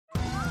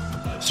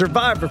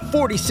Survivor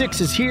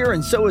 46 is here,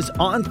 and so is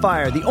On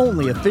Fire, the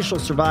only official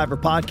Survivor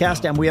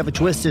podcast, and we have a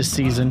twist this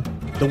season.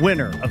 The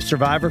winner of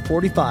Survivor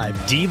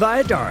 45, Dee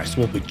Valladares,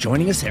 will be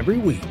joining us every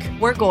week.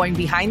 We're going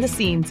behind the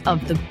scenes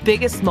of the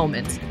biggest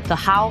moments, the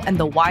how and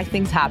the why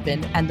things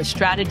happen, and the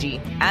strategy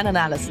and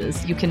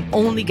analysis you can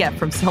only get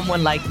from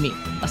someone like me,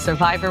 a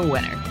Survivor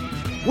winner.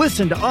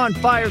 Listen to On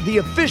Fire, the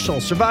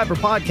official Survivor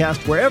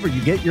podcast, wherever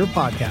you get your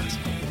podcast.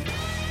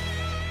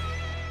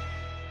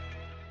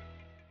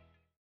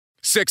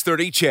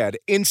 630 CHED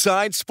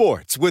Inside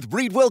Sports with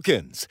Reed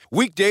Wilkins.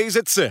 Weekdays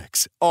at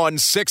 6 on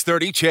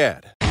 630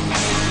 CHED.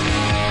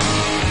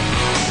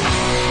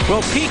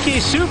 Well, PK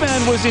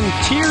Subban was in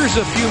tears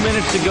a few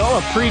minutes ago.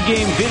 A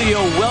pregame video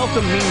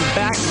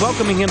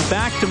welcoming him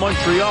back to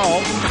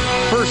Montreal.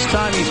 First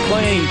time he's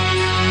playing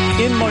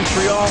in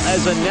Montreal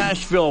as a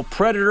Nashville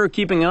Predator.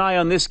 Keeping an eye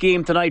on this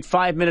game tonight.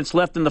 5 minutes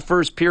left in the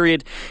first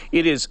period.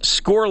 It is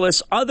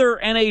scoreless. Other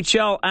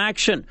NHL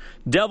action.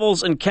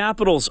 Devils and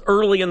Capitals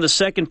early in the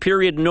second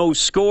period. No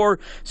score.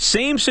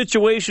 Same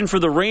situation for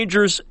the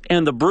Rangers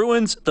and the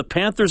Bruins, the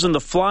Panthers and the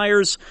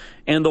Flyers,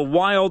 and the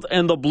Wild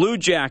and the Blue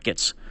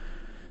Jackets.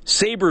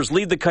 Sabres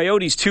lead the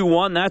Coyotes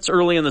 2-1. That's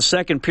early in the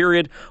second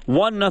period.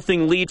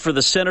 1-0 lead for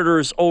the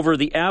Senators over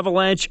the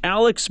Avalanche.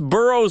 Alex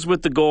Burrows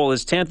with the goal,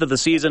 his 10th of the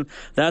season.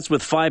 That's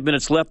with 5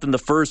 minutes left in the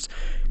first.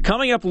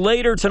 Coming up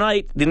later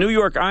tonight, the New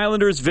York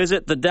Islanders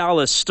visit the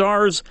Dallas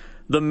Stars.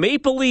 The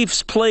Maple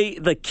Leafs play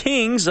the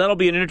Kings. That'll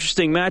be an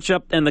interesting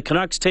matchup. And the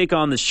Canucks take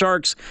on the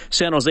Sharks.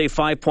 San Jose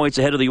 5 points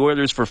ahead of the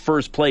Oilers for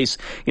first place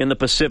in the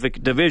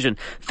Pacific Division.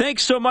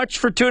 Thanks so much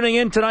for tuning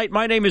in tonight.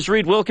 My name is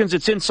Reed Wilkins.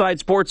 It's Inside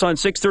Sports on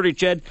 630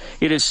 CHED.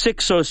 It is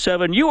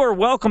 6:07. You are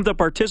welcome to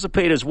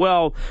participate as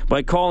well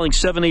by calling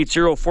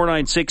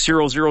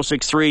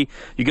 780-496-0063.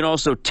 You can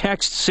also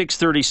text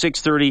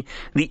 630-630.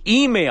 The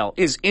email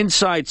is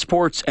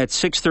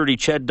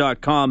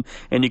insidesports@630ched.com.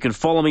 And you can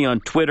follow me on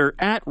Twitter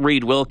at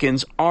Reed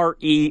Wilkins. ReidWilkins.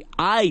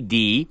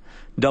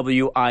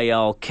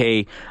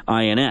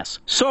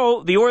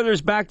 So the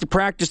Oilers back to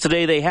practice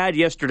today. They had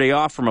yesterday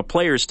off from a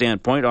player's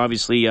standpoint.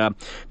 Obviously,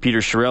 Peter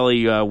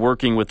Chiarelli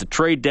working with the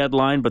trade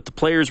deadline, but the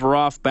players were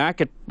off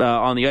back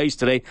on the ice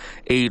today.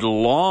 A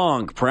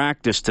long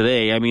practice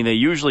today. I mean, they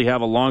usually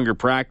have a longer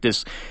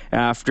practice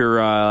after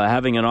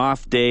having an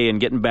off day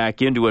and getting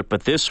back into it,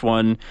 but this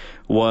one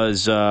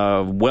was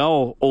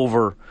well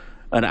over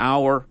an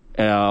hour.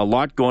 A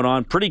lot going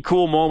on. Pretty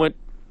cool moment.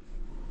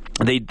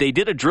 They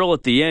did a drill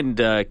at the end,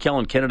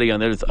 Kellen Kennedy on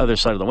the other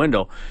side of the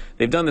window.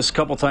 They've done this a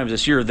couple times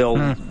this year.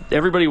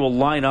 Everybody will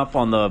line up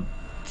on the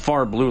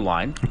far blue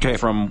line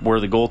from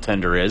where the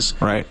goaltender is.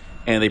 Right.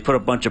 And they put a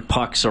bunch of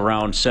pucks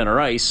around center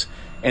ice,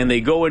 and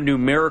they go in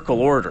numerical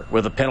order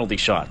with a penalty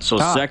shot. So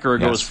Sekera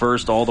goes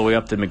first all the way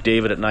up to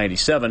McDavid at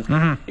 97.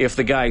 Mm-hmm. If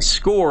the guy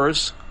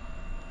scores,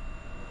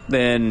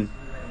 then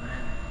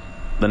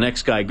the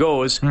next guy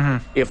goes. Mm-hmm.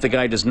 If the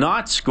guy does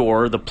not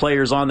score, the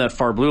players on that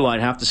far blue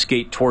line have to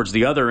skate towards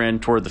the other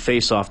end, toward the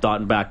face-off dot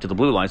and back to the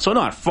blue line. So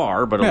not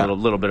far, but a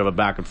little bit of a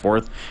back and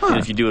forth. And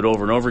if you do it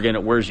over and over again,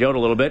 it wears you out a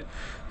little bit.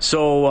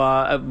 So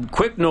a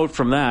quick note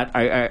from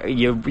that,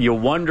 you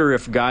wonder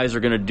if guys are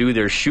going to do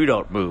their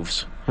shootout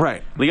moves.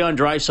 Right. Leon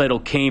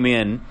Draisaitl came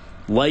in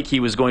like he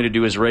was going to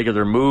do his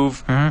regular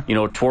move,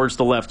 towards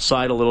the left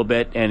side a little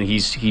bit, and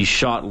he's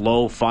shot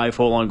low,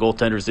 5-hole on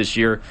goaltenders this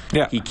year.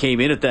 Yeah. He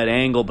came in at that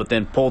angle, but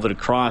then pulled it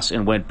across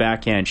and went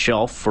backhand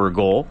shelf for a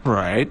goal.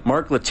 Right.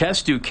 Mark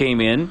Letestu came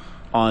in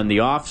on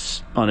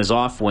his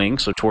off wing,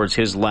 so towards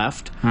his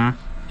left.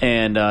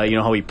 And you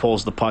know how he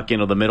pulls the puck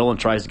into the middle and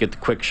tries to get the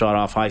quick shot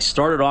off high.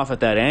 Started off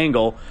at that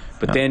angle,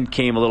 but then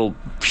came a little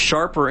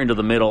sharper into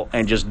the middle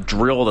and just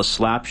drilled a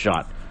slap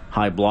shot.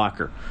 High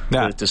blocker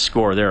to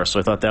score there. So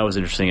I thought that was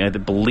interesting. I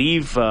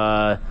believe,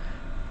 I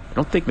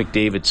don't think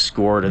McDavid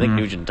scored. I think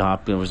Nugent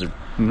Hopkins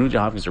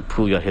or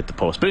Pouliot hit the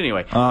post. But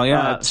anyway,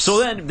 so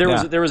then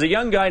there was a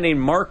young guy named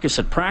Marcus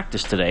at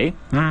practice today,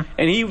 and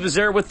he was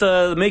there with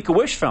the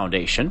Make-A-Wish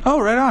Foundation. Oh,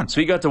 right on.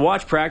 So he got to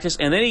watch practice,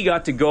 and then he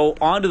got to go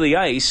onto the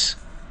ice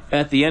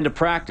at the end of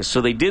practice.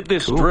 So they did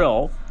this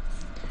drill,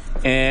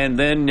 and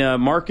then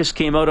Marcus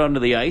came out onto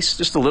the ice,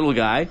 just a little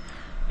guy.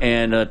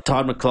 And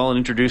Todd McClellan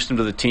introduced him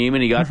to the team,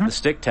 and he got the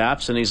stick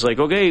taps, and he's like,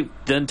 okay.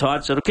 Then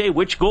Todd said, okay,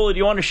 which goalie do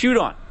you want to shoot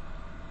on?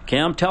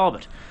 Cam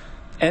Talbot.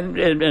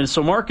 And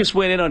so Marcus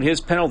went in on his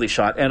penalty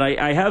shot, and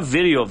I have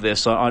video of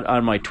this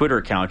on my Twitter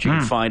account. You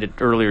can find it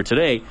earlier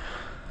today.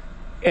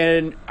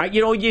 And,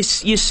 you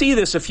see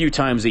this a few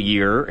times a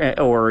year,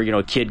 or,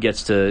 a kid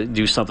gets to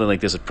do something like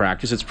this at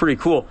practice. It's pretty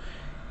cool.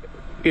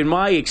 In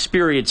my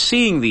experience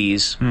seeing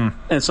these,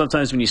 and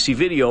sometimes when you see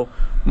video,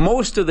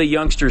 most of the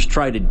youngsters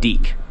try to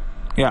deke.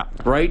 Yeah.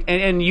 Right?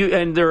 And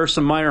there are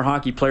some minor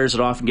hockey players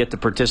that often get to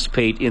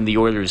participate in the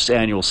Oilers'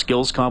 annual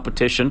skills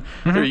competition.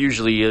 They're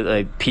usually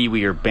a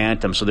peewee or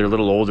bantam, so they're a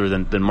little older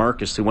than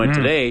Marcus, who went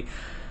today.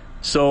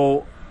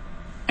 So,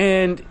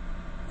 and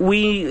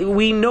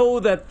we know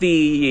that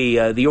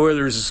the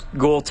Oilers'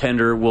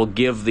 goaltender will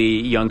give the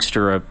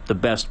youngster the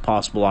best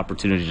possible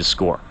opportunity to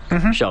score,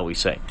 shall we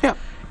say. Yeah.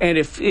 And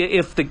if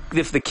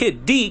the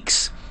kid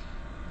dekes,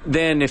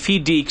 then if he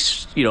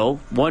dekes,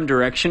 one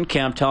direction,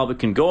 Cam Talbot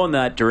can go in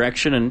that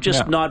direction and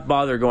just not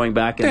bother going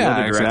back in the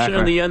other direction,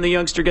 and the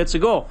youngster gets a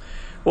goal.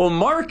 Well,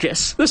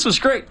 Marcus, this was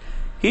great.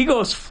 He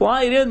goes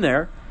flying in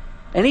there,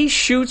 and he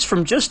shoots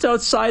from just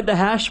outside the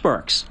hash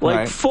marks,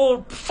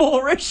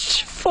 full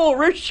wrist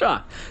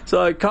shot.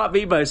 So it caught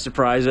me by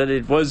surprise that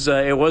it was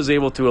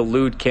able to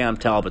elude Cam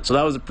Talbot. So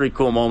that was a pretty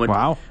cool moment.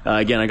 Wow!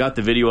 Again, I got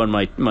the video on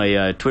my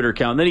Twitter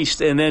account.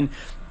 And then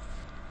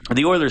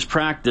the Oilers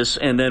practice,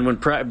 and then when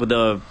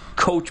the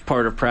coach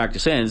part of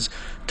practice ends,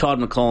 Todd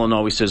McLellan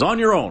always says, on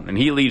your own, and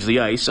he leaves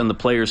the ice, and the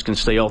players can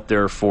stay out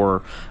there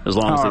for as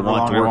long as they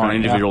want to work on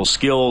individual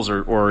skills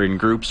or in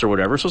groups or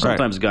whatever. So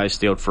sometimes guys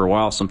stay out for a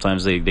while,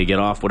 sometimes they get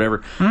off, whatever.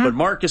 Mm-hmm. But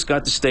Marcus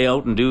got to stay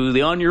out and do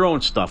the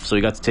on-your-own stuff, so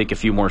he got to take a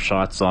few more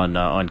shots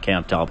on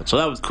Cam Talbot. So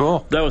that was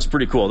cool. That was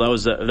pretty cool. That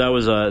was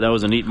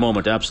a neat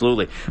moment,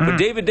 absolutely. Mm-hmm. But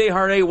David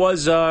Desharnais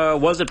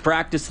was at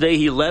practice today.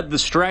 He led the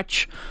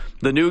stretch.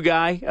 The new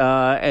guy,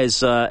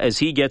 as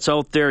he gets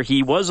out there,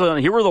 here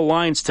were the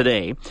lines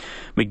today.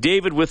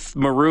 McDavid with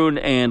Maroon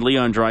and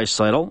Leon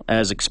Draisaitl,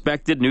 as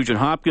expected. Nugent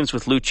Hopkins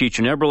with Lucic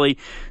and Eberle.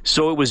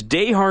 So it was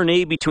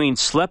Desharnais between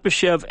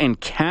Slepyshev and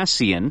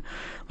Kassian.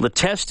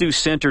 Letestu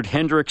centered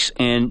Hendricks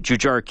and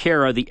Jujhar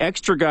Khaira. The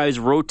extra guys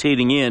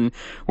rotating in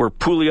were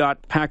Pouliot,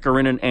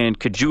 Pakarinen, and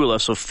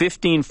Kajula. So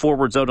 15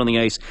 forwards out on the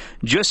ice.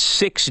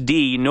 Just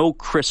 6D. No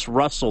Chris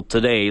Russell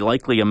today.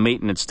 Likely a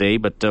maintenance day,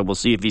 but we'll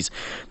see if he's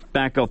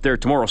back out there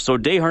tomorrow. So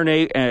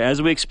Desharnais,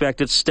 as we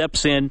expected,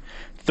 steps in,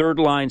 third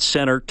line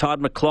center.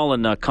 Todd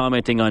McLellan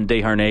commenting on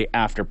Desharnais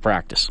after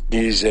practice.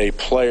 He's a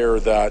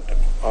player that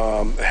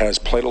has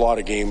played a lot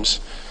of games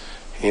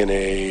in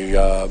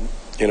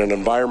an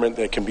environment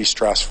that can be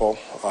stressful,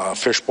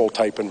 fishbowl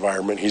type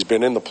environment. He's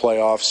been in the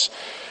playoffs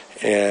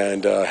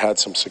and had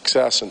some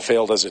success and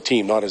failed as a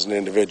team, not as an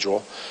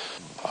individual.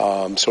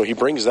 So he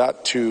brings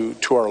that to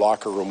our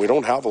locker room. We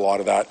don't have a lot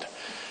of that,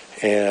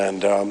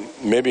 and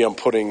maybe I'm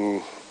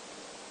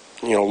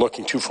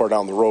looking too far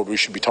down the road. We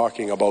should be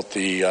talking about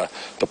the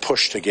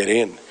push to get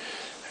in,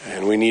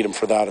 and we need him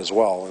for that as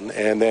well.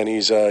 And then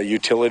he's a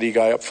utility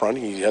guy up front.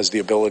 He has the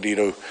ability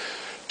to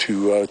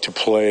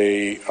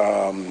play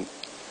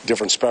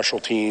different special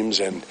teams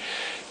and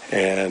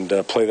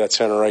play that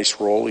center ice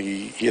role.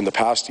 He in the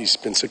past he's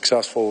been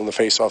successful in the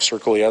face-off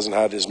circle. He hasn't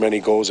had as many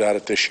goes at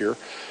it this year,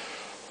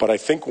 but I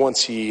think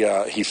once he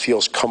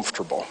feels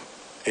comfortable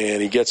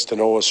and he gets to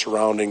know his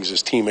surroundings,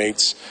 his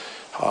teammates,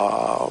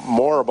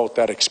 more about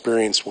that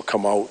experience will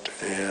come out,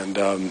 and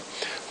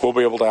we'll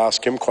be able to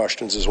ask him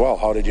questions as well.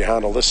 How did you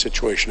handle this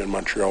situation in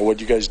Montreal? What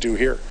did you guys do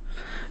here?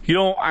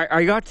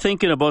 I got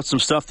thinking about some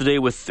stuff today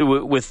with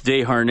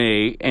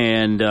Desharnais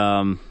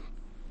and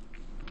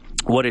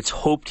what it's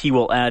hoped he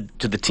will add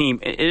to the team.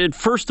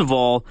 First of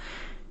all,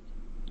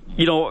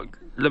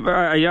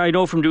 I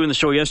know from doing the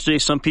show yesterday,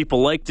 some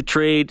people like the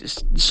trade,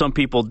 some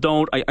people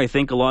don't. I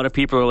think a lot of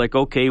people are like,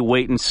 okay,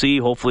 wait and see.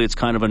 Hopefully it's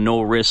kind of a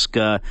no-risk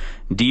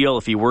deal.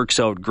 If he works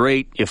out,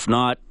 great. If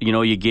not,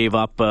 you gave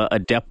up a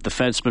depth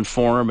defenseman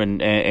for him,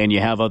 and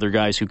you have other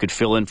guys who could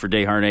fill in for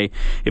Desharnais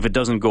if it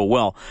doesn't go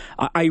well.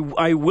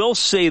 I will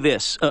say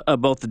this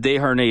about the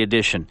Desharnais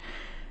addition.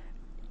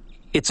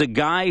 It's a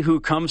guy who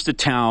comes to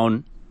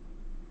town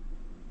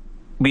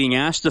being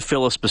asked to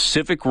fill a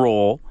specific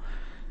role,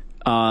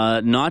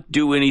 not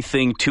do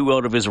anything too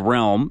out of his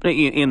realm.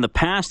 In the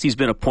past, he's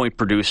been a point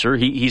producer.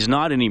 He's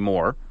not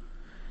anymore.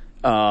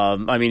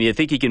 I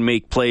think he can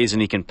make plays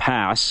and he can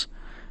pass.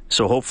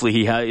 So hopefully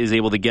he is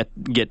able to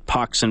get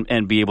pucks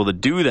and be able to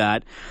do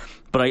that.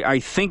 But I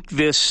think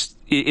this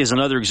is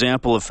another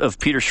example of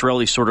Peter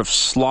Chiarelli sort of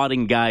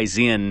slotting guys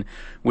in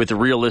with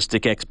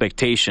realistic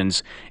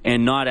expectations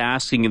and not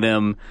asking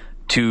them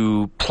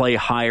to play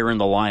higher in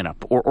the lineup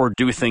or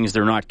do things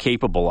they're not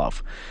capable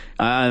of.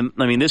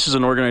 This is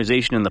an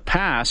organization in the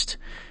past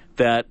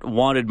that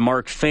wanted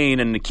Mark Fayne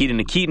and Nikita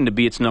Nikitin to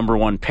be its number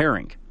one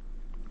pairing.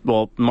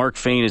 Well, Mark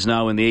Fayne is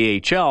now in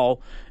the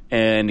AHL,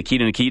 and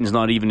Nikita Nikitin's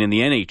not even in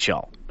the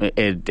NHL,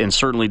 and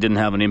certainly didn't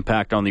have an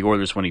impact on the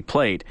Oilers when he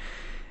played.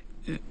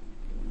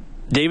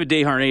 David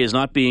Desharnais is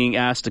not being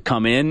asked to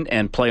come in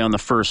and play on the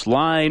first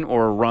line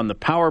or run the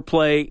power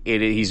play.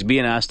 He's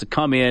being asked to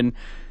come in,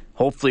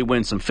 hopefully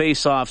win some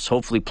face-offs,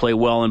 hopefully play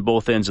well on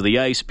both ends of the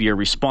ice, be a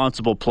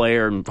responsible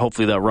player, and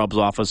hopefully that rubs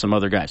off on some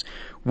other guys.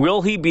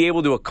 Will he be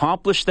able to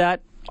accomplish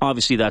that?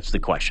 Obviously, that's the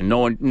question.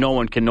 No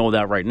one can know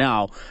that right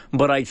now.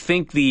 But I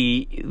think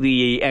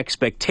the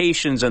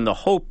expectations and the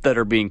hope that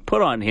are being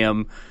put on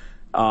him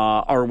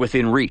are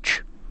within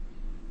reach.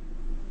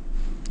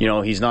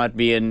 He's not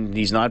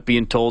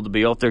being told to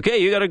be out there. Okay,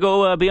 you got to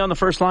go be on the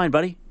first line,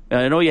 buddy.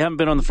 I know you haven't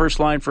been on the first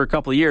line for a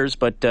couple of years,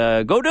 but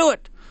go do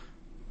it.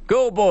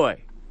 Go,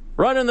 boy.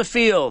 Run in the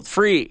field,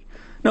 free.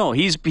 No,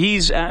 he's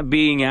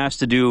being asked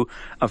to do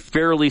a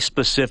fairly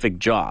specific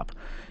job.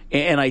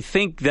 And I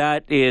think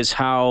that is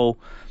how,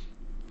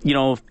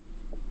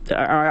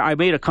 I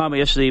made a comment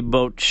yesterday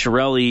about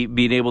Chiarelli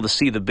being able to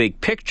see the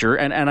big picture,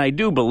 and I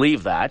do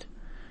believe that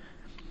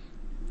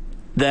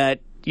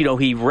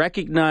he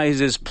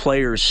recognizes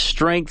players'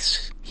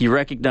 strengths, he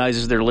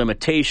recognizes their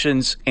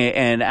limitations,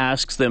 and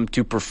asks them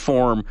to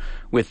perform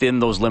within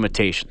those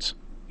limitations.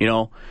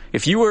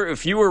 If you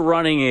were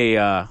running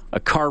a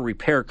car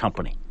repair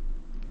company,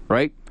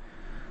 right,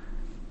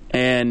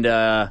 and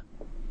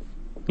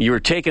you were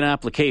taking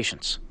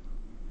applications,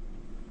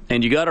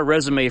 and you got a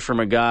resume from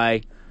a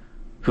guy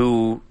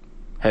who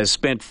has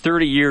spent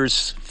 30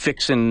 years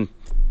fixing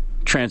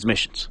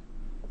transmissions,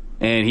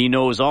 and he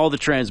knows all the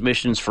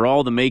transmissions for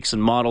all the makes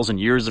and models and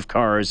years of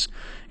cars,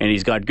 and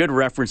he's got good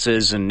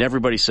references, and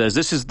everybody says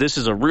this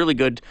is a really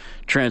good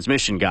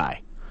transmission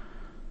guy.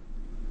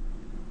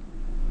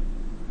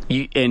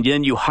 And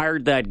then you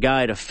hired that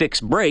guy to fix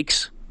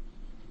brakes.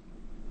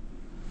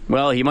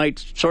 Well, he might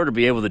sort of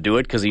be able to do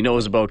it because he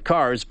knows about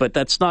cars, but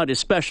that's not his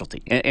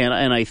specialty.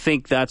 And I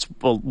think that's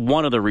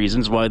one of the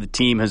reasons why the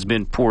team has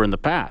been poor in the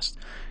past.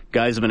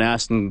 Guys have been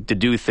asking to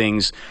do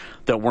things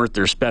that weren't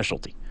their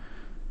specialty.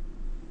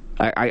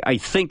 I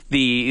think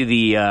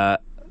the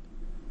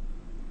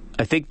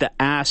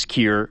ask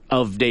here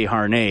of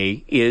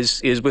Desharnais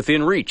is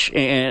within reach,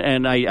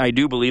 and I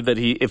do believe that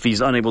if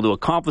he's unable to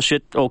accomplish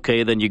it,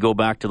 okay, then you go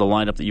back to the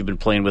lineup that you've been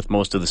playing with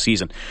most of the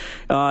season.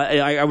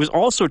 I was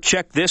also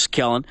checked this,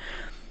 Kellen,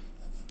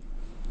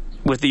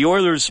 with the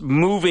Oilers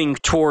moving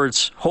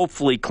towards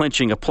hopefully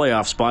clinching a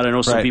playoff spot. I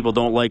know some people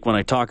don't like when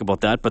I talk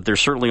about that, but they're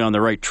certainly on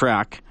the right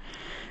track.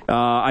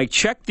 I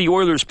checked the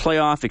Oilers'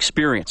 playoff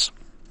experience.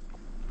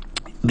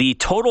 The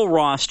total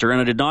roster, and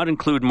I did not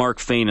include Mark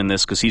Fane in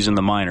this because he's in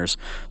the minors.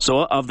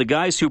 So of the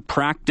guys who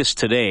practiced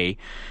today,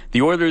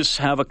 the Oilers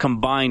have a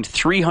combined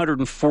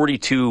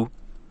 342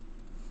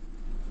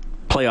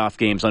 playoff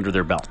games under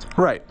their belt.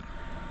 Right.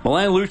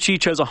 Milan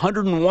Lucic has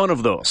 101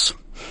 of those.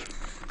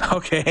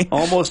 Okay.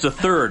 Almost a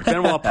third.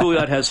 Benoit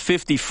Pouliot has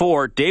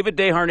 54. David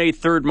Desharnais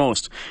third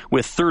most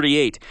with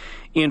 38.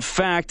 In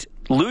fact,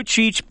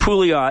 Lucic,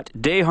 Pouliot,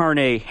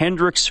 Desharnais,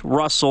 Hendricks,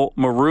 Russell,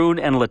 Maroon,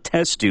 and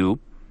Letestu,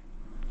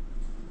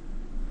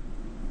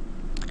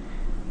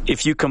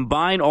 if you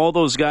combine all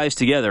those guys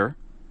together,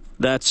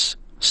 that's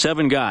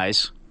 7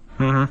 guys.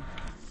 Mm-hmm.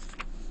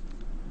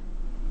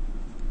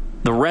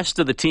 The rest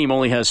of the team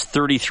only has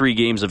 33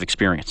 games of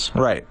experience.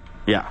 Right.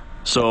 Yeah.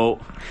 So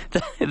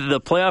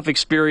the playoff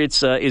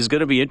experience is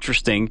going to be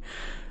interesting.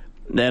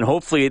 And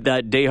hopefully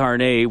that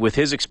Desharnais, with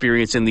his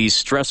experience in these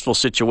stressful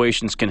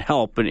situations, can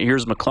help. And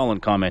here's McClellan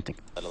commenting.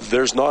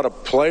 There's not a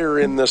player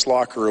in this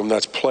locker room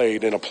that's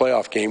played in a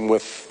playoff game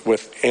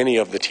with any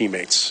of the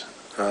teammates.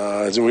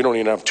 We don't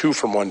even have 2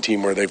 from one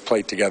team where they've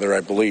played together,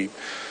 I believe.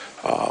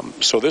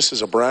 So this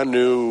is a brand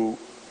new,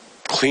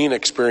 clean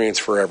experience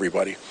for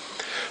everybody.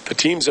 The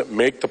teams that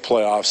make the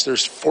playoffs,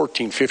 there's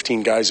 14,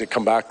 15 guys that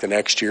come back the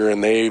next year,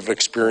 and they've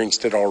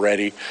experienced it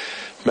already.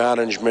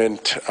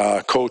 Management,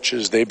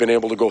 coaches, they've been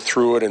able to go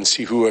through it and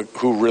see who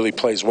really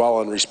plays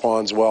well and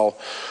responds well,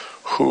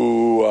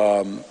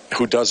 who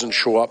doesn't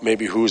show up,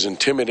 maybe who's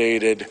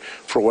intimidated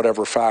for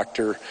whatever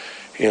factor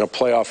in a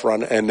playoff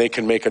run, and they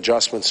can make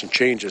adjustments and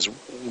changes.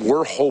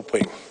 We're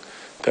hoping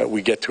that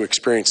we get to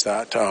experience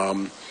that.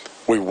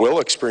 We will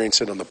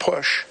experience it on the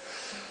push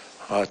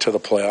to the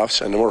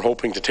playoffs, and we're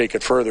hoping to take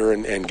it further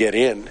and get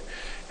in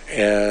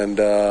and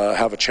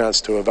have a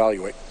chance to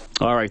evaluate.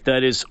 All right,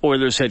 that is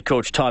Oilers head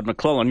coach Todd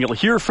McClellan. You'll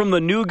hear from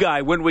the new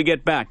guy when we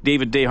get back,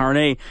 David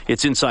Desharnais.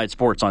 It's Inside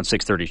Sports on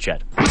 630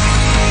 CHED.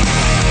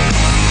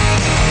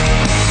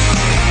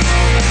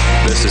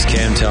 This is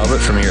Cam Talbot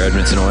from your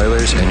Edmonton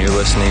Oilers, and you're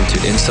listening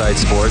to Inside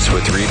Sports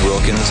with Reed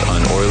Wilkins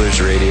on Oilers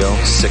Radio,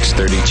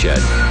 630 CHED.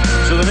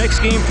 So the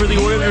next game for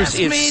the Oilers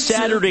is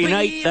Saturday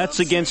night. That's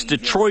against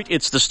Detroit.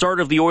 It's the start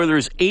of the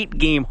Oilers'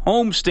 8-game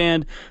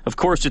homestand. Of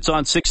course, it's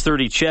on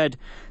 630 CHED.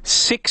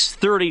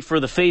 6:30 for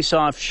the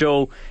face-off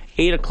show.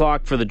 8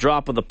 o'clock for the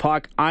drop of the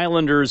puck.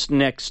 Islanders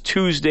next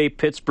Tuesday.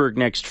 Pittsburgh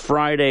next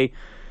Friday.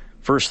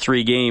 First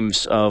 3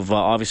 games of,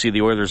 obviously,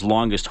 the Oilers'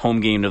 longest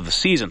home game of the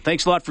season.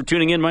 Thanks a lot for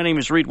tuning in. My name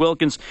is Reed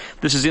Wilkins.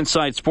 This is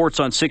Inside Sports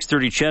on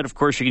 630 CHED. Of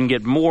course, you can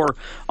get more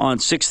on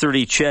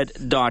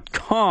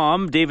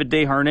 630ched.com. David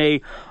Desharnais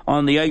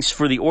on the ice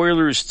for the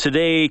Oilers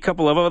today. A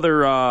couple of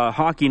other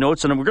hockey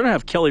notes, and we're going to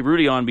have Kelly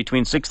Rudy on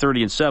between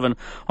 6:30 and 7.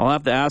 I'll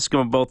have to ask him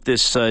about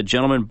this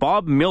gentleman,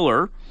 Bob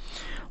Miller.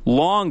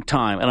 Long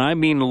time, and I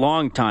mean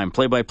long time,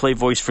 play-by-play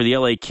voice for the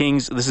LA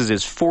Kings. This is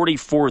his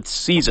 44th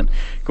season,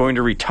 going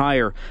to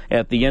retire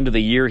at the end of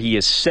the year. He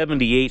is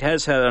 78,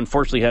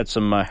 unfortunately had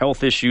some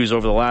health issues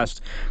over the last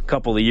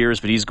couple of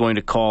years, but he's going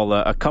to call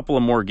a couple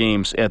of more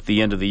games at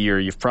the end of the year.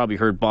 You've probably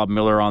heard Bob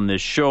Miller on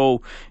this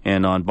show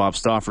and on Bob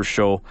Stauffer's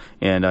show,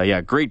 and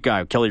great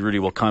guy. Kelly Rudy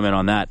will comment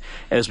on that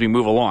as we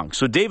move along.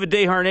 So David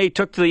Desharnais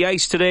took to the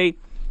ice today.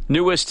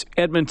 Newest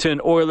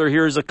Edmonton Oiler.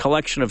 Here's a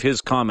collection of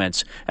his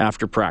comments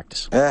after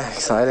practice. Yeah,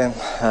 exciting.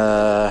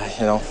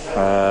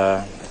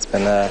 It's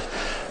been a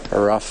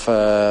rough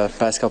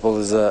past couple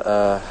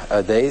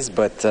of days,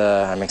 but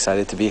I'm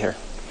excited to be here.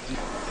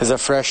 a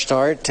fresh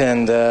start,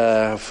 and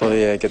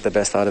hopefully get the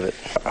best out of it.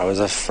 I was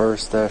a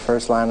first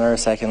liner,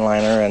 second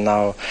liner, and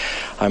now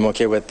I'm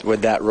okay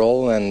with that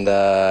role. And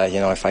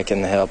if I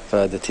can help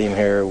the team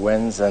here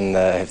wins, and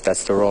if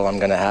that's the role I'm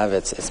going to have,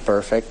 it's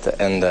perfect,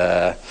 and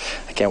I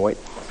can't wait.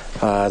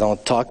 I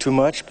don't talk too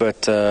much,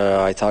 but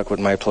I talk with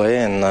my play,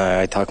 and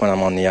I talk when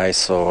I'm on the ice.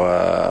 So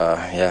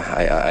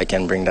I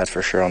can bring that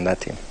for sure on that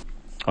team.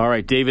 All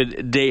right,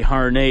 David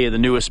Desharnais, the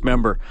newest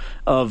member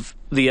of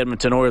the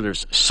Edmonton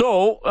Oilers.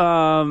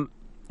 So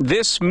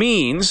this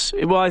means,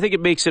 I think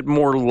it makes it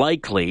more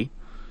likely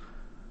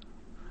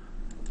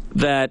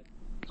that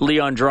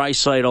Leon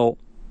Draisaitl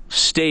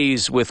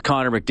stays with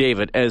Connor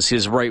McDavid as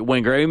his right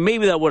winger. I mean,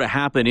 maybe that would have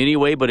happened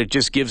anyway, but it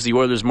just gives the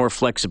Oilers more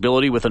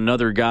flexibility with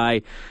another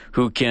guy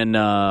who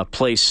can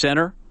play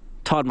center.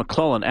 Todd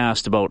McClellan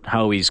asked about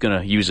how he's going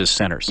to use his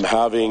centers.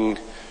 Having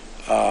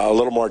a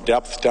little more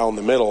depth down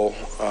the middle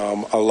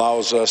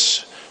allows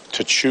us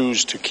to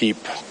choose to keep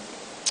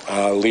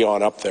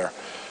Leon up there.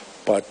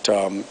 But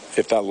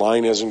if that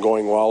line isn't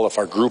going well, if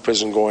our group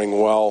isn't going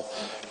well,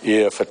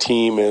 if a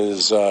team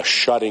is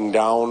shutting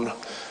down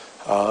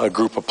a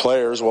group of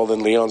players, well,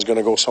 then Leon's going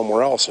to go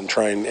somewhere else and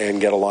try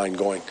and get a line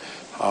going.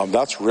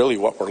 That's really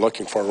what we're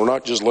looking for. We're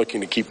not just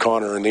looking to keep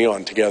Connor and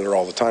Leon together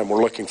all the time.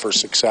 We're looking for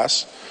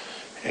success.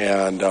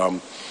 And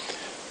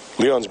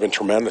Leon's been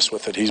tremendous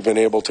with it. He's been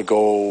able to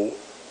go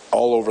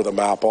all over the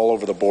map, all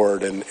over the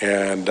board,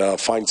 and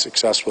find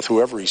success with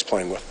whoever he's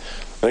playing with.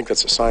 I think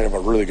that's a sign of a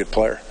really good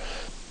player.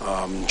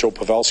 Joe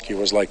Pavelski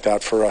was like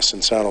that for us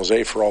in San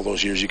Jose for all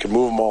those years. You could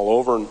move them all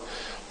over, and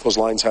those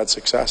lines had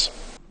success.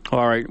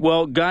 All right.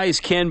 Well,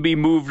 guys can be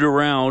moved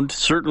around.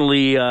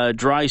 Certainly,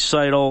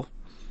 Draisaitl,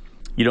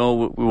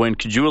 when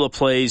Caggiula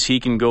plays,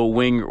 he can go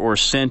wing or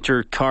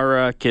center.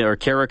 Kara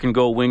can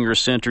go wing or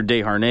center.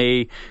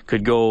 Desharnais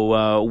could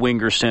go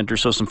wing or center.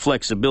 So some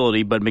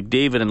flexibility. But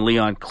McDavid and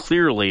Leon,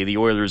 clearly the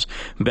Oilers'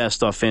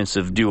 best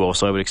offensive duo.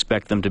 So I would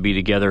expect them to be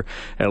together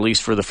at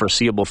least for the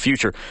foreseeable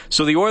future.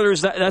 So the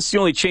Oilers, that's the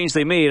only change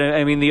they made.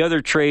 I mean, the other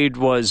trade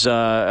was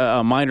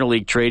a minor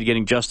league trade,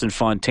 getting Justin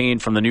Fontaine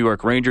from the New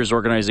York Rangers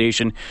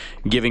organization,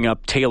 giving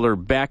up Taylor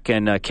Beck,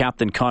 and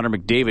Captain Connor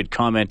McDavid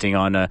commenting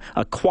on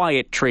a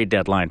quiet trade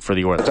deadline for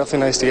the Oilers. Definitely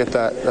nice to get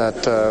that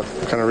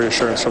kind of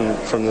reassurance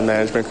from the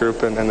management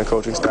group and the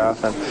coaching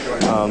staff, and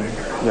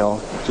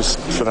just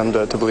for them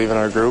to believe in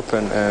our group,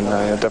 and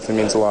it definitely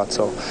means a lot.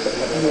 So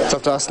it's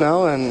up to us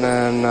now, and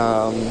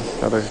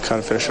got to kind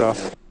of finish it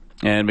off.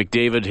 And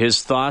McDavid,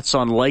 his thoughts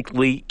on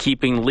likely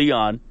keeping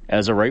Leon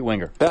as a right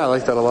winger. Yeah, I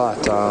like that a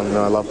lot.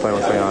 I love playing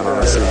with Leon.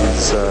 Honestly,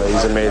 he's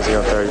amazing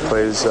out there. He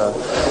plays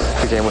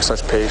the game with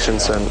such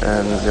patience,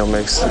 and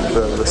makes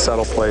the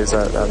subtle plays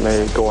that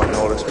may go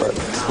unnoticed, but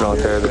out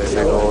there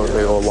they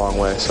go a long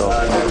way. So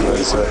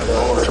he's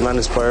a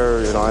tremendous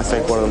player. I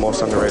think one of the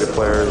most underrated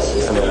players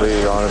in the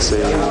league. Honestly,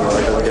 he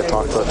doesn't get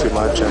talked about too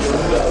much, and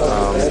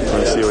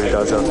when you see what he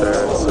does out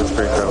there, it's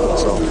pretty incredible.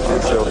 So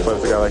to be able to play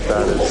with a guy like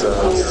that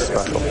is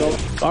special.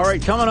 All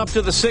right, coming up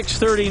to the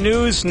 6:30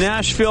 news,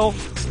 Nashville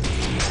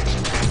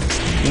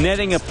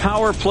netting a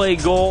power play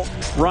goal.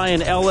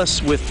 Ryan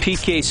Ellis with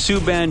PK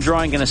Subban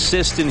drawing an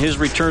assist in his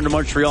return to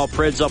Montreal.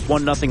 Preds up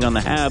 1-0 on the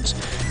Habs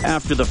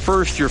after the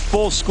first. Your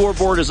full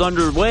scoreboard is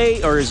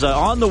underway, or is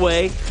on the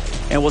way,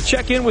 and we'll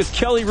check in with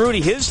Kelly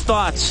Hrudey. His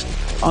thoughts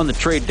on the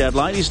trade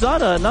deadline. He's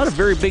not a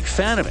very big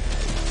fan of it.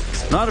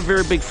 Not a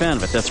very big fan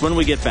of it. That's when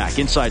we get back.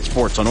 Inside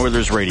Sports on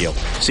Oilers Radio,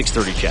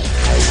 6:30 CHED.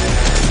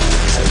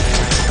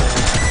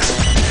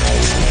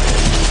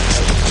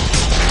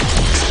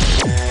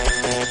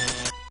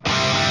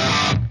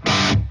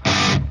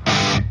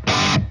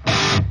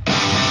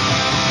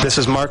 This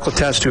is Mark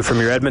Letestu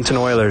from your Edmonton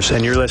Oilers,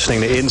 and you're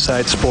listening to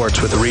Inside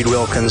Sports with Reed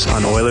Wilkins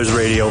on Oilers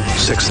Radio,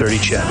 630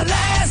 CHED.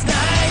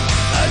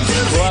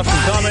 We'll have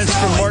some comments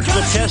from Mark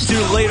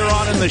Letestu later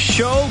on in the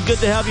show. Good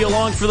to have you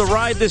along for the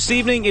ride this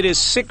evening. It is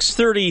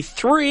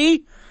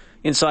 6:33.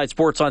 Inside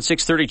Sports on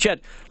 630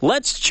 CHED.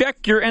 Let's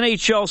check your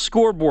NHL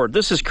scoreboard.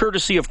 This is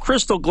courtesy of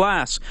Crystal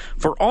Glass.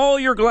 For all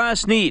your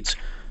glass needs,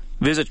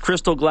 visit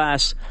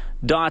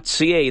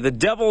crystalglass.ca. The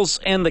Devils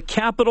and the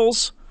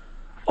Capitals,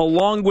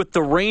 along with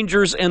the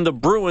Rangers and the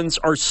Bruins,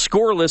 are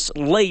scoreless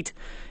late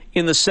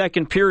in the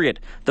second period.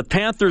 The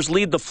Panthers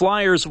lead the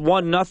Flyers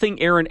 1-0.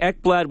 Aaron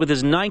Ekblad with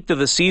his 9th of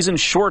the season,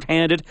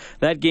 shorthanded.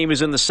 That game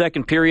is in the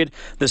second period.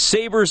 The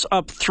Sabres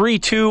up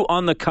 3-2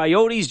 on the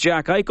Coyotes.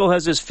 Jack Eichel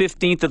has his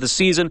 15th of the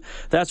season.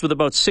 That's with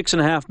about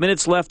 6.5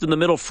 minutes left in the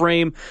middle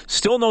frame.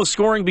 Still no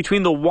scoring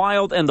between the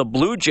Wild and the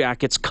Blue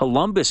Jackets.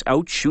 Columbus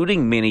out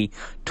shooting Mini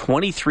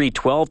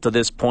 23-12 to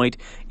this point.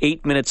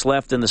 8 minutes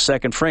left in the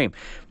second frame.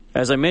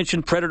 As I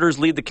mentioned, Predators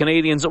lead the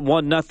Canadiens at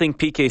 1-0.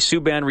 PK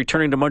Subban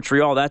returning to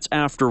Montreal. That's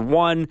after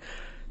 1.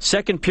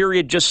 Second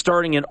period just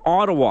starting in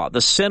Ottawa. The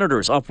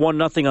Senators up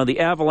 1-0 on the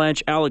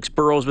Avalanche. Alex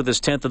Burrows with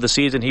his 10th of the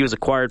season. He was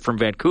acquired from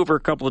Vancouver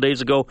a couple of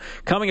days ago.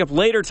 Coming up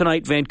later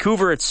tonight,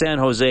 Vancouver at San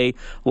Jose.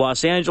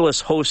 Los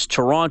Angeles hosts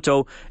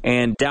Toronto.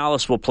 And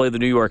Dallas will play the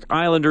New York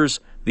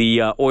Islanders.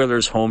 The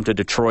Oilers home to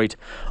Detroit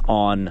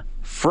on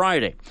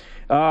Friday.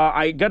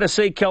 I got to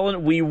say,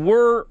 Kellen, we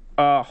were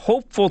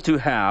hopeful to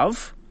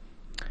have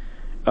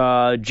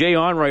Jay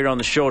Onrait on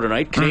the show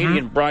tonight,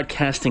 Canadian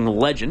broadcasting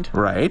legend.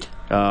 Right.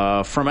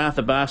 From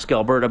Athabasca,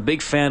 Alberta.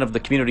 Big fan of the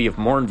community of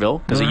Morinville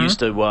because he used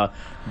to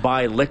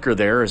buy liquor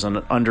there as an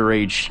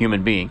underage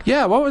human being.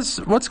 Yeah, what's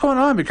going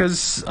on?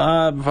 Because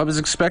I was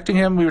expecting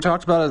him. We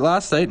talked about it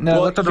last night, and I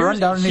looked at the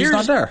rundown, and he's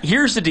not there.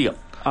 Here's the deal.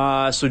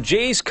 So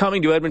Jay's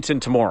coming to Edmonton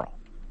tomorrow,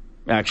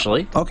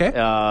 actually. Okay.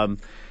 I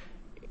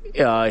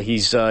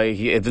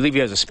believe he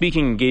has a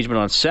speaking engagement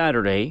on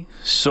Saturday,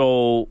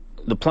 so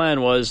the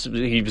plan was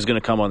he was going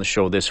to come on the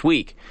show this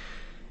week.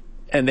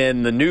 And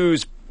then the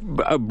news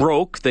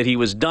broke that he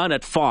was done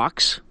at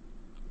Fox,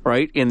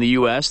 right, in the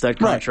U.S. That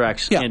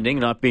contract's ending,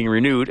 not being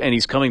renewed, and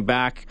he's coming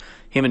back,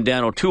 him and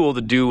Dan O'Toole,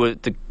 to do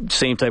the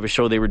same type of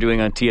show they were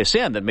doing on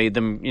TSN that made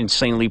them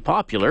insanely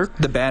popular.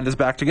 The band is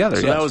back together.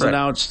 So that was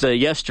announced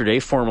yesterday,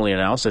 formally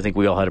announced. I think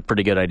we all had a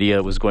pretty good idea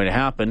it was going to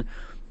happen.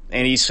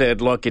 And he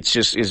said, look, it's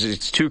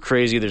too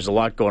crazy. There's a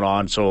lot going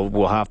on, so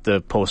we'll have to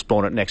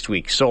postpone it next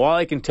week. So all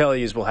I can tell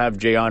you is we'll have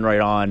Jay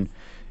Onrait on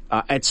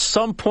at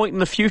some point in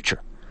the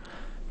future.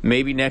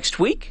 Maybe next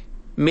week.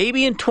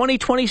 Maybe in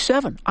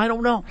 2027. I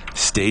don't know.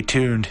 Stay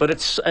tuned. But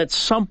at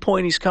some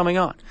point he's coming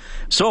on.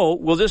 So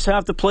we'll just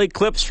have to play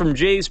clips from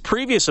Jay's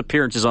previous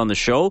appearances on the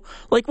show,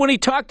 like when he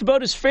talked about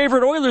his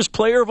favorite Oilers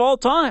player of all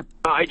time.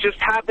 I just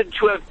happen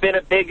to have been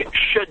a big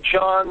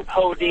John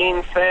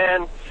Podine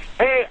fan.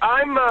 Hey,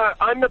 I'm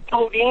the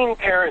Podine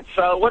parents.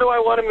 What do I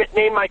want to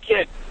name my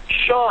kid?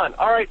 Sean.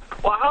 All right.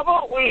 Well, how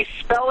about we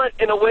spell it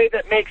in a way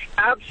that makes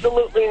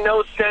absolutely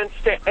no sense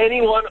to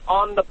anyone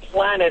on the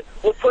planet?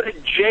 We'll put a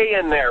J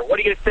in there. What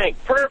do you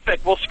think?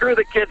 Perfect. We'll screw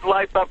the kid's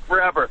life up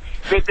forever.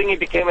 Good thing he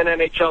became an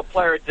NHL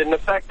player. It didn't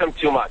affect him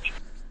too much.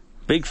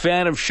 Big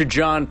fan of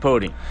John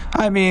Podine.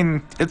 I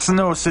mean, it's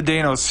no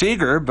Zdeno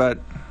Seeger, but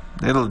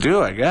it'll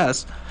do, I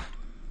guess.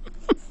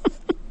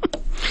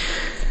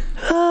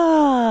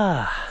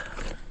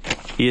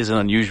 He is an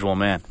unusual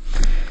man.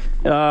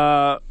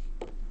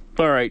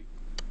 All right.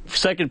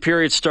 Second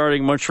period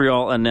starting,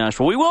 Montreal and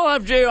Nashville. We will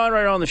have Jay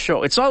Onrait on the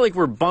show. It's not like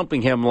we're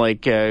bumping him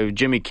like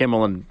Jimmy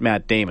Kimmel and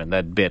Matt Damon,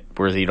 that bit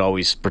where he'd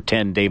always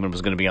pretend Damon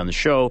was going to be on the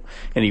show,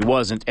 and he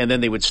wasn't, and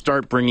then they would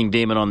start bringing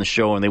Damon on the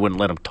show, and they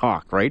wouldn't let him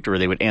talk, right? Or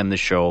they would end the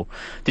show.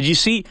 Did you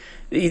see,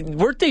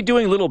 weren't they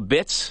doing little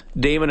bits,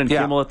 Damon and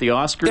Kimmel at the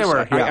Oscars? They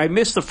were, I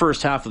missed the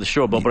first half of the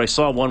show, but I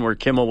saw one where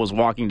Kimmel was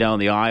walking down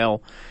the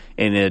aisle,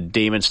 and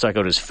Damon stuck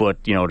out his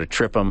foot, to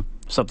trip him.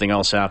 Something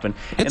else happened.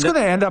 It's going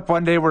to end up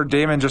one day where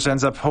Damon just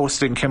ends up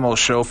hosting Kimmel's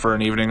show for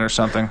an evening or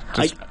something.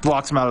 Just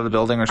blocks him out of the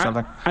building or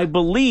something. I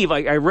believe,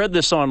 I read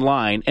this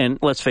online, and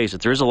let's face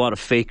it, there is a lot of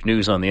fake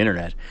news on the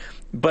internet,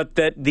 but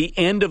that the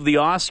end of the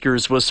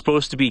Oscars was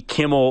supposed to be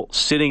Kimmel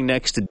sitting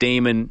next to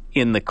Damon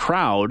in the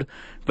crowd,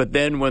 but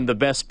then when the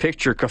Best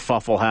Picture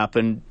kerfuffle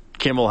happened,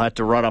 Kimmel had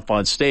to run up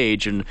on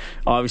stage, and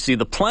obviously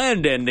the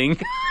planned ending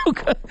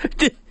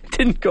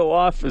didn't go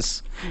off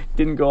as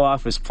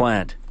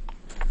planned.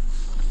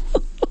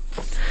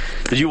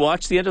 Did you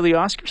watch the end of the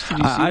Oscars? Did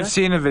you see I've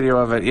seen a video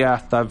of it,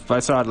 yeah. I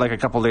saw it like a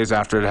couple days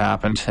after it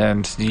happened.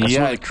 And That's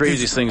one of the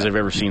craziest things I've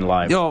ever seen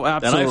live. Oh,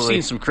 absolutely. And I've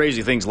seen some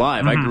crazy things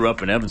live. I grew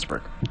up in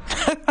Evansburg.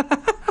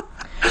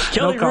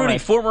 Kelly Rooney,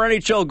 former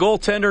NHL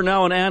goaltender,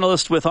 now an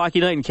analyst with Hockey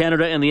Night in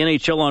Canada and the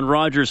NHL on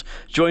Rogers,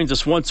 joins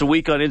us once a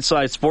week on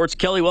Inside Sports.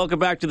 Kelly, welcome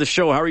back to the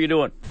show. How are you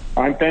doing?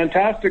 I'm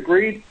fantastic,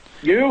 Reed.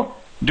 You?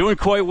 Doing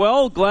quite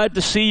well. Glad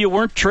to see you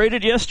weren't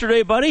traded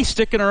yesterday, buddy.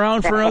 Sticking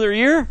around for another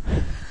year?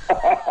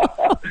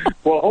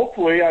 Well,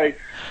 hopefully. I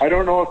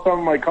don't know if some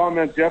of my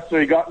comments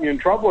yesterday got me in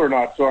trouble or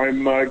not, so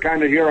I'm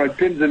kind of here on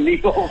pins and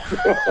needles.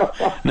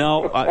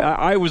 No,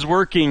 I was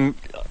working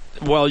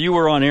while you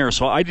were on air,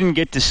 so I didn't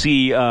get to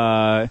see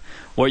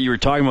what you were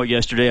talking about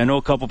yesterday. I know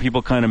a couple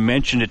people kind of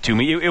mentioned it to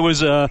me. It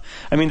was, the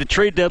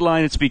trade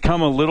deadline, it's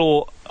become a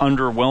little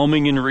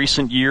underwhelming in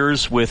recent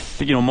years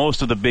with,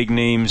 most of the big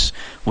names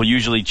will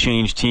usually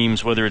change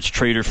teams, whether it's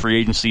trade or free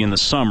agency in the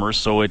summer,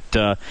 so it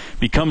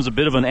becomes a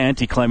bit of an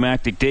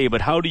anticlimactic day.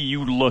 But how do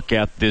you look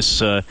at this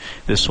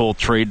whole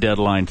trade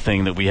deadline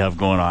thing that we have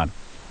going on?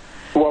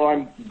 Well,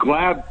 I'm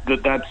glad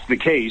that that's the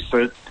case,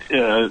 that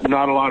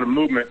not a lot of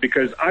movement,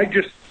 because I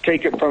just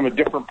take it from a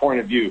different point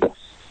of view.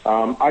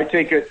 I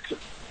take it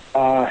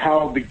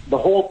how the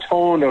whole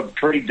tone of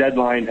trade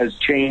deadline has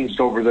changed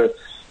over the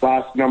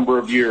last number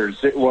of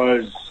years. It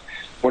was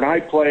when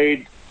I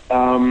played,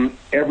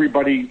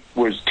 everybody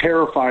was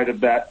terrified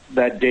of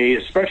that day,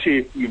 especially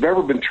if you've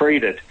ever been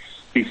traded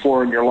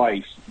before in your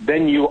life.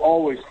 Then you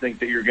always think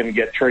that you're going to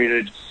get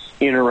traded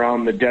in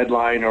around the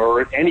deadline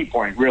or at any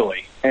point,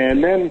 really.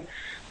 And then,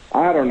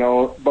 I don't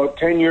know, about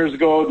 10 years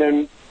ago,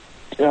 then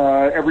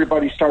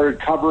everybody started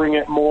covering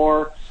it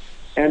more.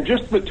 And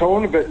just the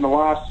tone of it in the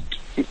last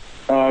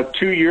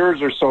 2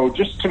 years or so,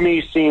 just to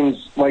me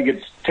seems like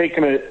it's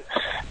taken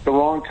the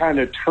wrong kind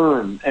of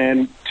turn.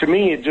 And to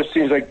me, it just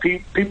seems like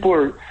people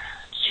are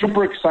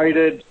super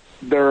excited.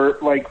 They're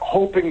like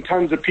hoping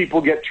tons of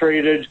people get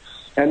traded.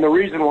 And the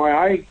reason why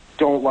I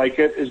don't like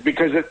it is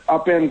because it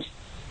upends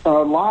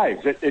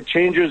lives. It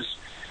changes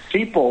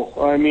people.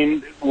 I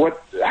mean,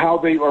 how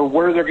they or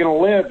where they're going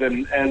to live,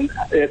 and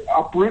it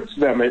uproots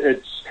them.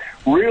 It's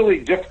really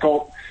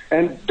difficult.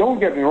 And don't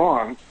get me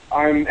wrong,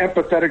 I'm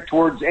empathetic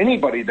towards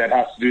anybody that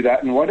has to do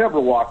that in whatever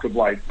walk of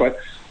life. But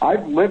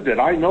I've lived it.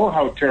 I know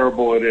how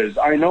terrible it is.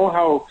 I know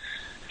how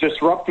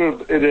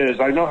disruptive it is.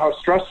 I know how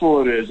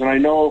stressful it is. And I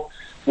know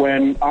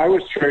when I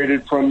was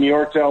traded from New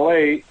York to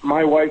L.A.,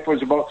 my wife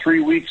was about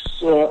 3 weeks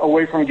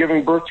away from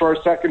giving birth to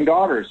our second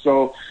daughter.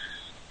 So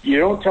you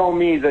don't tell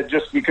me that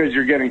just because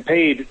you're getting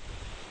paid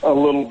a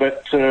little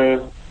bit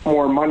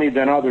more money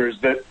than others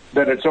that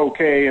it's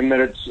okay and that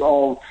it's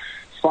all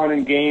fun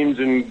and games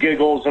and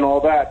giggles and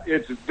all that.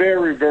 It's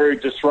very, very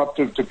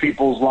disruptive to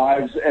people's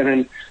lives, and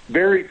in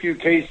very few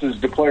cases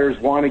do players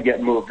want to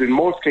get moved. In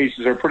most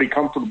cases, they're pretty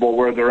comfortable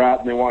where they're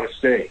at and they want to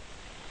stay.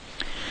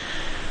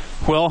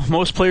 Well,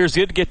 most players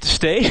did get to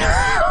stay.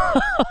 I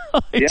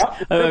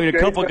mean, a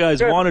couple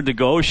guys wanted to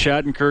go.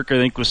 Shattenkirk, I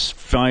think, was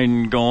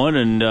fine going,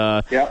 and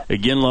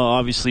Iginla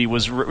obviously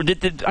was.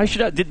 Did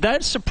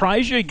that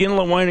surprise you,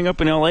 Iginla winding up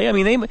in L.A.? I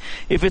mean,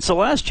 if it's the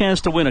last chance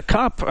to win a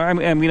cup, I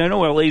mean, I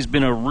know L.A.'s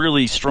been a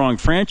really strong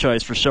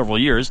franchise for several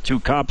years,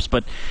 2 cups,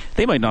 but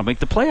they might not make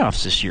the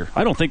playoffs this year.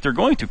 I don't think they're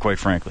going to, quite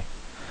frankly.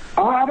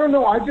 I don't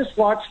know. I just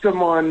watched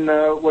them on,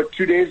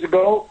 2 days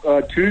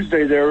ago?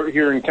 Tuesday, they're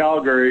here in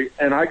Calgary,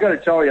 and I got to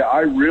tell you,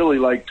 I really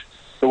liked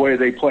the way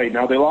they played.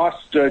 Now, they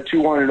lost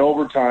 2-1 in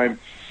overtime,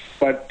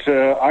 but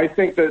I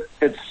think that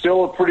it's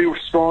still a pretty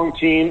strong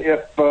team.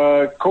 If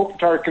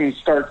Kopitar can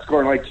start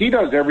scoring, like he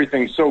does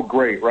everything so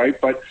great, right?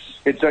 But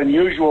it's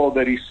unusual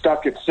that he's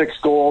stuck at 6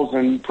 goals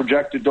and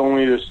projected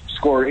only to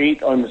score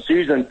 8 on the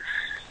season.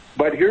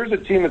 But here's a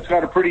team that's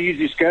got a pretty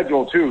easy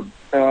schedule, too,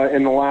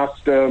 in the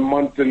last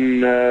month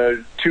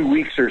and 2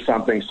 weeks or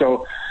something.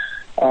 So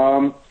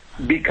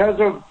because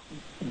of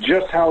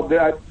just how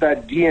that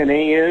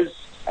DNA is,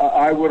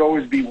 I would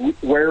always be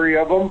wary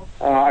of them.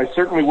 I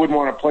certainly wouldn't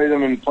want to play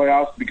them in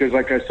playoffs because,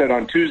 like I said,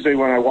 on Tuesday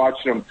when I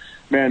watched them,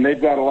 man,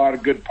 they've got a lot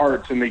of good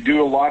parts and they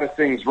do a lot of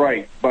things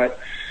right. But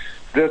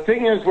the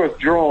thing is with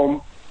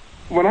Jerome,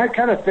 when I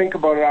kind of think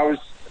about it,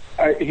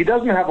 he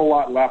doesn't have a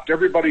lot left.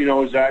 Everybody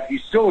knows that.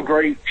 He's still a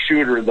great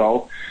shooter,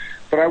 though.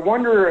 But I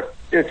wonder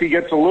if he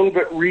gets a little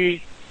bit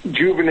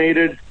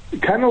rejuvenated,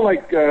 kind of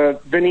like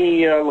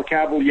Vinny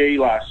Lecavalier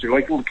last year.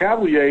 Like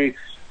Lecavalier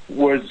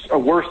was a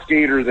worse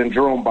skater than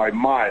Jerome by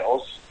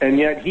miles, and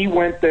yet he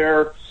went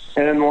there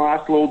and in the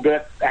last little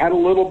bit had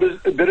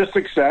a bit of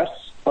success.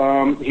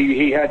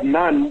 He had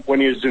none when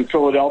he was in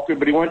Philadelphia,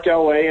 but he went to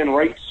L.A. and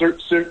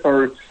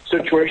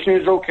situation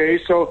is okay.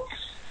 So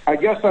I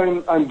guess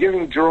I'm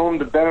giving Jerome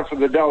the benefit of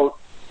the doubt,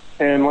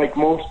 and like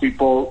most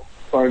people,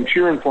 I'm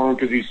cheering for him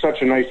because he's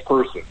such a nice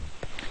person.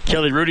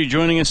 Kelly Hrudey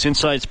joining us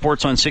inside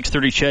Sports on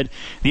 630 CHED.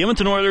 The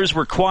Edmonton Oilers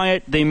were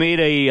quiet. They made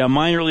a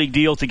minor league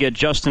deal to get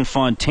Justin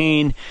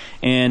Fontaine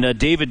and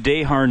David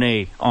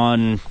Desharnais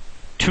on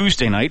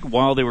Tuesday night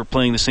while they were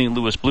playing the St.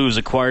 Louis Blues,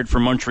 acquired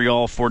from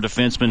Montreal for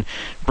defenseman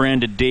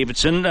Brandon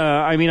Davidson.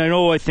 I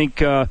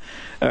think I'm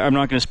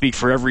not going to speak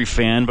for every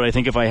fan, but I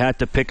think if I had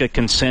to pick a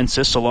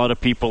consensus, a lot of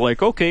people are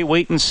like, okay,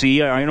 wait and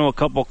see. I know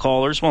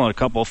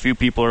a few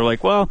people are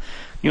like, well,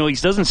 he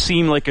doesn't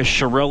seem like a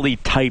Chiarelli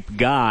type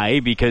guy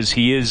because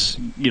he is,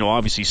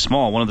 obviously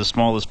small, one of the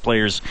smallest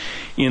players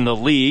in the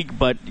league.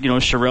 But,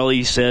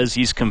 Chiarelli says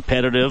he's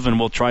competitive and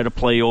will try to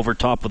play over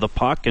top of the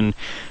puck. And,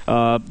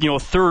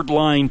 third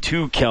line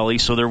too, Kelly,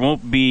 so there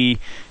won't be,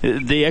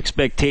 the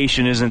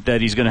expectation isn't that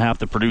he's going to have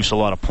to produce a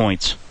lot of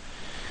points.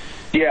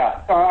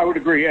 Yeah, I would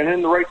agree. And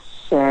in the right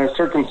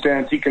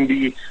circumstance, he can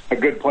be a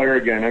good player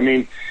again. I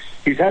mean,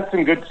 he's had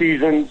some good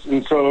seasons,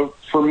 and so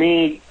for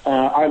me,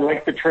 I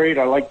like the trade.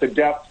 I like the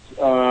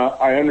depth.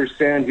 I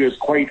understand he was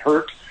quite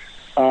hurt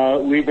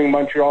leaving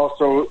Montreal,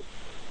 so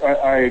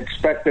I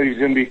expect that he's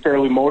going to be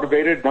fairly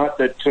motivated. Not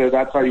that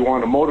that's how you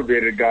want a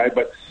motivated guy,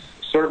 but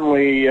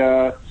certainly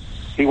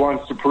he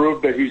wants to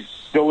prove that he's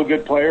still a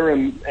good player,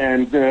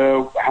 and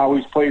how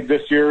he's played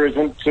this year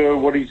isn't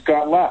what he's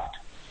got left.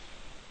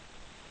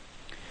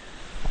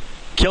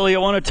 Kelly, I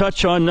want to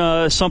touch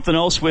on something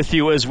else with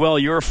you as well.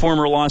 You're a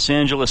former Los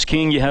Angeles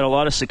King. You had a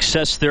lot of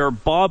success there.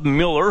 Bob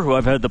Miller, who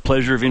I've had the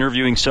pleasure of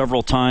interviewing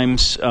several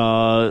times,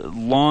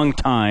 long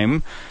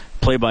time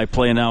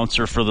play-by-play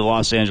announcer for the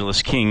Los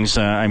Angeles Kings.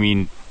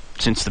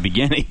 Since the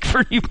beginning,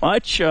 pretty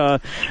much.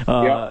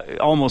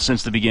 Almost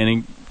since the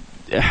beginning.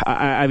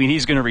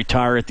 He's going to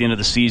retire at the end of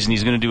the season.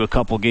 He's going to do a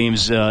couple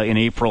games in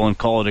April and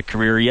call it a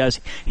career. He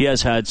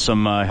has had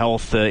some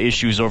health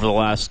issues over the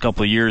last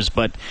couple of years,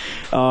 but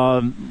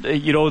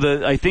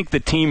I think the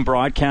team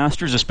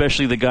broadcasters,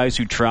 especially the guys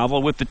who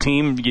travel with the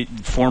team,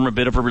 form a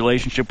bit of a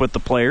relationship with the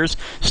players.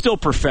 Still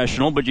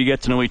professional, but you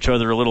get to know each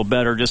other a little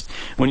better. Just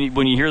when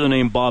you hear the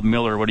name Bob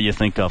Miller, what do you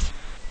think of?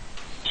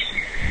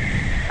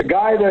 A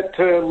guy that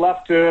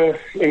left an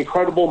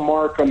incredible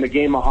mark on the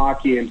game of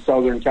hockey in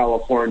Southern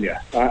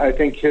California. I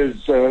think his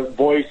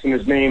voice and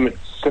his name is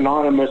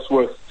synonymous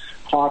with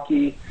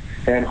hockey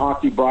and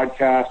hockey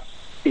broadcasts.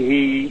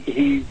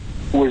 He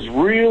was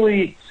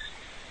really,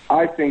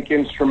 I think,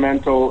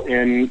 instrumental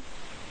in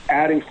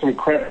adding some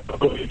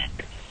credibility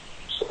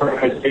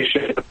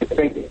organization. I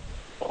think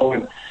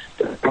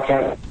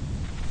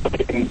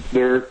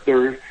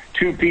they're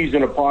two peas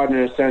in a pod in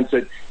a sense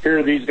that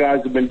here these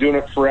guys have been doing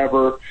it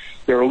forever.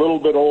 They're a little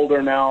bit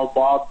older now.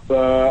 Bob,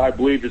 I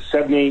believe, is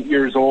 78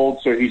 years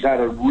old, so he's had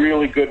a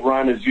really good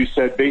run, as you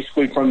said,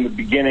 basically from the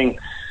beginning.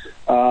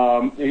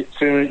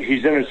 He's in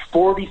his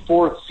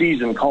 44th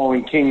season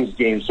calling Kings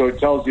games, so it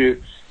tells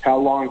you how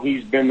long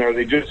he's been there.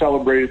 They just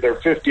celebrated their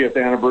 50th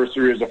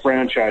anniversary as a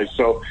franchise.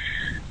 So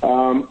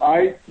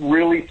I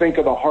really think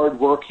of the hard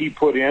work he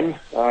put in.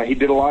 He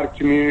did a lot of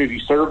community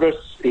service.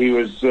 He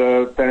was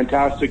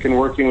fantastic in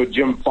working with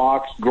Jim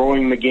Fox,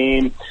 growing the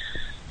game.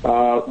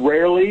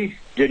 Rarely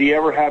did he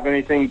ever have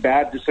anything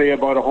bad to say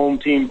about a home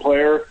team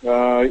player,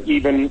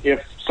 even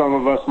if some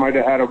of us might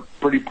have had a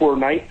pretty poor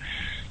night.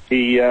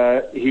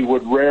 He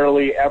would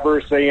rarely ever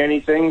say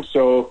anything,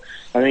 so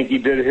I think he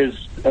did his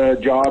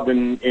job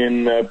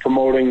in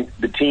promoting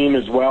the team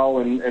as well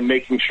and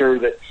making sure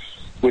that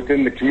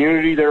within the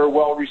community they're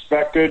well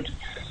respected.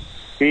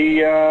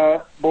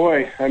 It's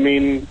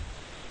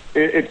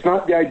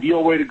not the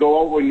ideal way to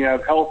go out when you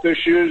have health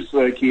issues.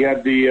 Like he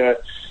had the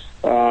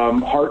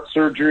heart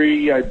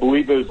surgery, I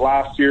believe it was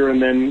last year,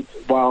 and then,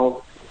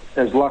 well,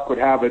 as luck would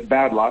have it,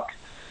 bad luck.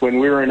 When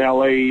we were in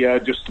LA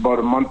just about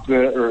a month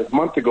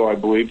ago, I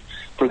believe,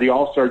 for the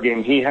All-Star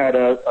game, he had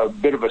a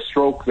bit of a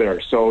stroke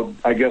there. So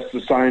I guess the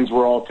signs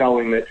were all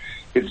telling that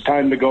it's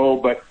time to go.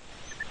 But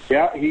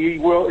yeah, he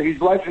will. He's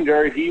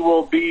legendary.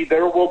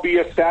 There will be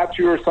a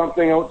statue or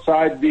something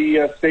outside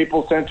the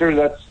Staples Center.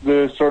 That's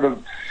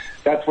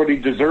what he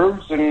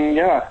deserves. And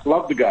yeah,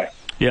 love the guy.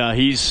 Yeah,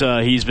 he's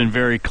been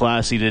very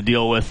classy to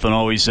deal with and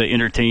always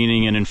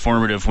entertaining and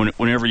informative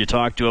whenever you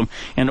talk to him.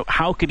 And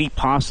how could he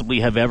possibly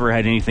have ever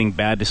had anything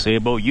bad to say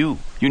about you?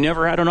 You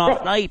never had an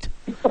off night.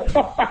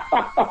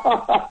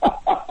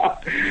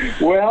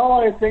 Well,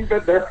 I think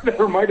that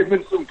there might have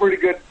been some pretty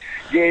good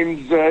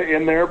games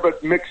in there,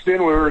 but mixed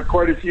in were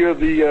quite a few of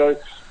the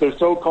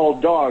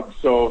so-called dogs.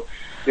 So,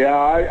 yeah,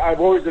 I've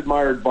always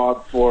admired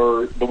Bob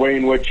for the way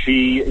in which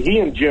he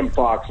and Jim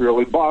Fox,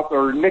 really,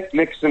 Nick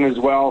Nixon as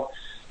well,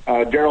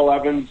 Darrell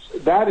Evans,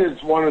 that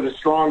is one of the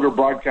stronger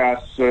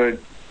broadcast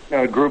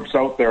groups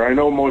out there. I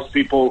know most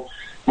people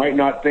might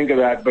not think of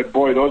that, but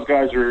boy, those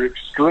guys are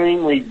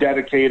extremely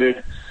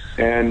dedicated,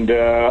 and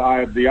I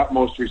have the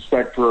utmost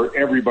respect for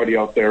everybody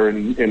out there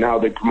in how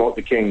they promote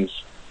the Kings.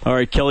 All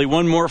right, Kelly,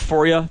 one more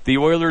for you. The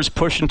Oilers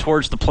pushing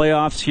towards the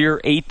playoffs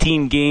here,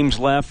 18 games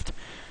left,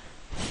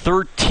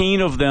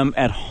 13 of them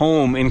at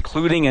home,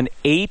 including an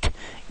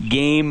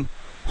 8-game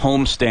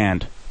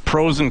homestand.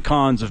 Pros and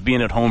cons of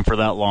being at home for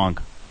that long.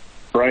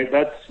 Right,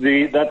 that's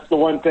the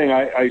one thing.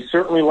 I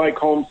certainly like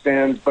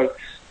homestands, but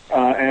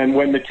and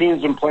when the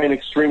team's been playing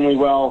extremely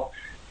well,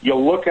 you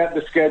look at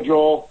the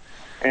schedule,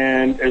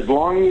 and as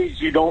long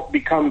as you don't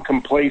become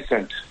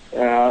complacent,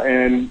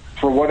 and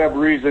for whatever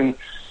reason,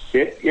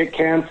 it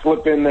can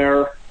slip in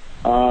there.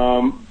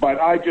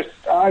 But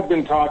I've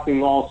been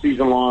talking all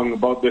season long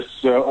about this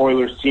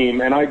Oilers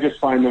team, and I just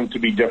find them to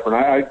be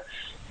different.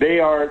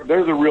 They're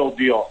the real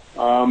deal.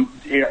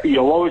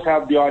 You'll always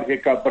have the odd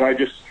hiccup, but I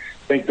just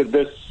think that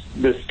this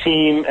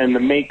team and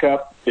the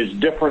makeup is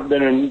different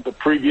than in the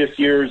previous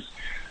years.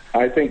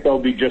 I think they'll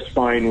be just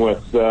fine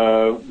with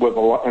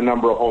a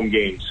number of home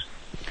games.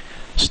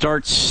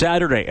 Starts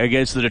Saturday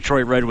against the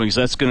Detroit Red Wings.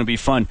 That's going to be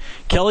fun.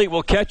 Kelly,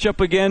 we'll catch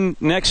up again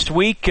next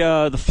week.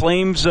 The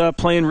Flames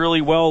playing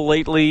really well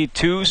lately,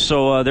 too,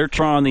 so they're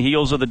trying on the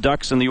heels of the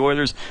Ducks and the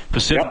Oilers.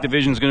 Pacific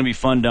Division is going to be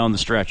fun down the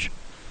stretch.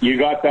 You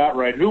got that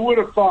right. Who would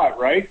have thought,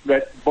 right,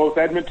 that both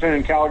Edmonton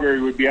and Calgary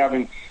would be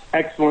having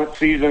excellent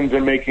seasons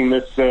and making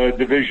this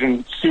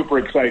division super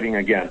exciting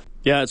again?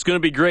 Yeah, it's going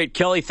to be great.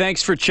 Kelly,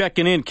 thanks for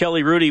checking in.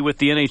 Kelly Hrudey with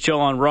the NHL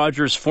on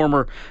Rogers,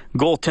 former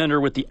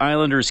goaltender with the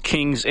Islanders,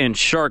 Kings, and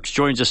Sharks,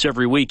 joins us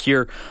every week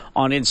here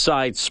on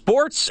Inside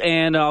Sports.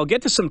 And I'll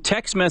get to some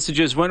text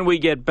messages when we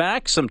get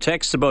back. Some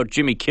texts about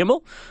Jimmy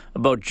Kimmel,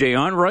 about Jay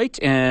Onrait,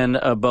 and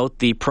about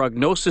the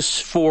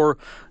prognosis for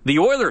the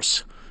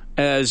Oilers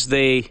as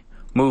they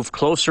move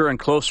closer and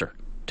closer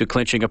to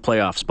clinching a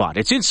playoff spot.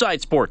 It's Inside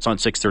Sports on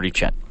 630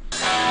 CHED.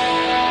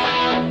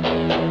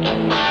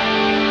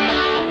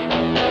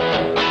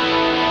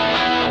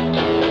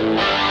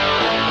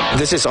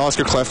 This is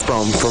Oscar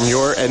Clefbaum from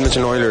your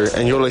Edmonton Oiler,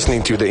 and you're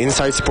listening to the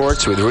Inside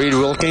Sports with Reed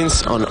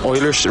Wilkins on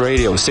Oilers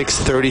Radio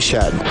 630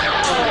 CHED.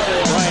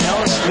 Ryan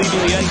Ellis leaving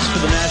the ice for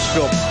the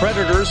Nashville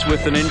Predators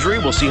with an injury.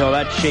 We'll see how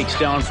that shakes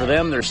down for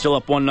them. They're still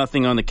up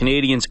 1-0 on the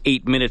Canadiens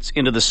 8 minutes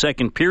into the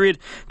second period.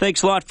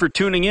 Thanks a lot for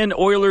tuning in.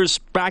 Oilers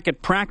back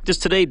at practice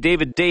today.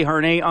 David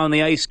Desharnais on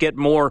the ice. Get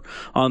more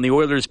on the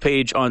Oilers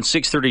page on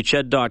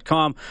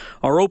 630ched.com.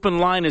 Our open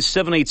line is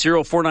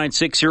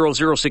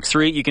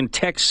 780-496-0063. You can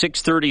text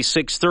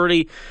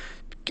 630-630.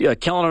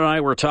 Kellen and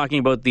I were talking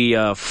about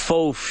the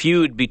faux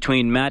feud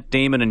between Matt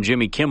Damon and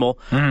Jimmy Kimmel.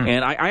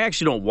 And I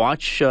actually don't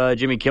watch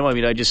Jimmy Kimmel. I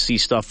mean, I just see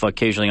stuff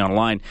occasionally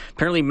online.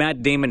 Apparently,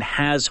 Matt Damon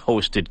has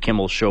hosted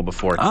Kimmel's show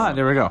before.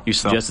 There we go. You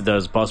suggested that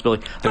as a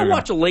possibility. I don't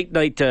watch a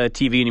late-night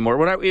TV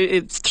anymore.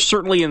 It's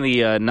certainly in the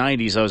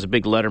 90s, I was a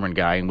big Letterman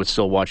guy and would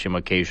still watch him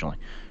occasionally.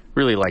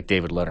 Really like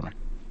David Letterman.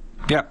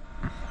 Yeah.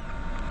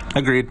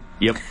 Agreed.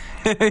 Yep.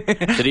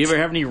 Did he ever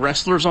have any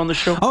wrestlers on the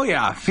show? Oh,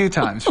 yeah, a few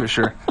times for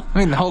sure. I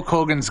mean, Hulk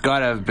Hogan's got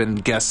to have been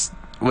a guest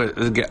of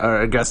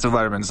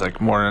Letterman's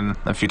like more than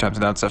a few times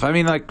and that stuff. I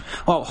mean, like,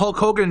 well, Hulk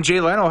Hogan and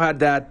Jay Leno had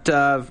that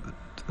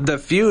the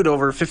feud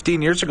over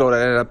 15 years ago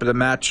that ended up in a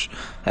match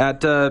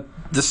at the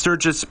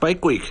Sturgis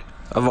Spike Week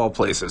of all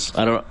places.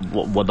 I don't.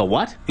 The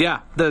what? Yeah,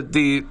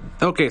 the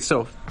okay.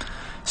 So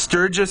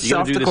Sturgis,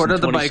 South Dakota,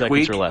 the Bike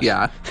Week.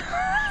 Yeah,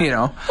 you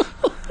know,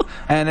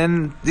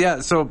 and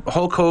then so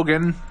Hulk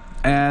Hogan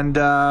and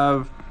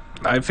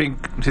I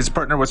think his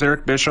partner was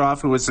Eric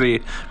Bischoff, who was the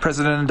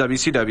president of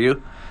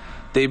WCW.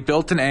 They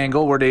built an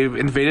angle where they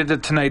invaded the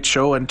Tonight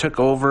Show and took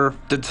over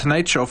the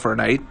Tonight Show for a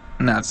night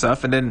and that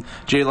stuff. And then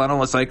Jay Leno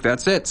was like,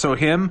 "That's it." So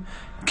him,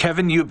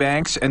 Kevin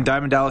Eubanks, and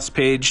Diamond Dallas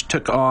Page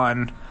took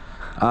on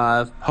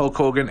Hulk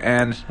Hogan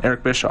and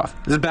Eric Bischoff.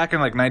 This is back in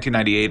like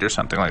 1998 or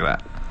something like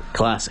that.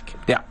 Classic.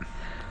 Yeah.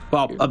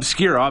 Well,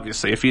 obscure,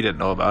 obviously, if you didn't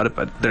know about it,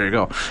 but there you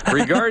go.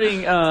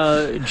 Regarding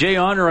Jay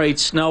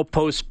Onright's now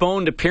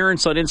postponed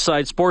appearance on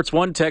Inside Sports,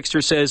 one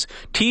texter says,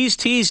 "Tease,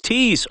 tease,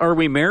 tease. Are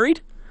we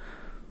married?"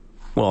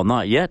 Well,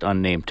 not yet,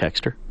 unnamed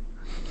texter.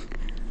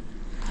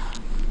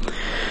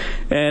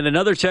 And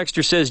another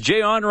texter says,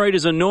 "Jay Onright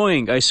is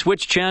annoying. I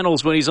switch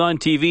channels when he's on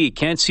TV.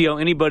 Can't see how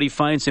anybody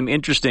finds him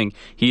interesting.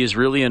 He is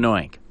really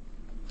annoying."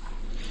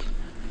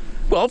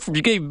 Well,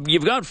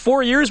 you've got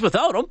 4 years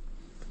without him.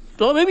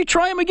 So maybe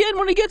try him again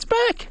when he gets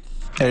back.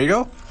 There you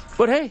go.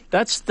 But hey,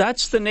 that's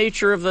the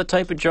nature of the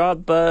type of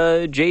job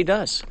Jay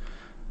does.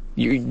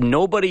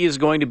 Nobody is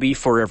going to be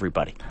for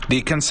everybody.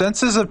 The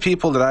consensus of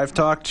people that I've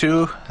talked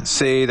to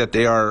say that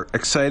they are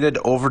excited,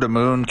 over the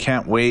moon,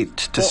 can't wait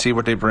to see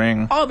what they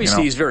bring.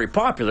 Obviously, he's very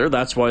popular.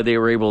 That's why they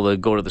were able to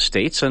go to the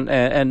States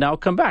and now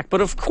come back.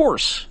 But of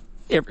course,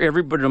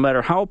 everybody, no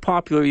matter how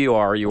popular you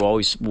are, you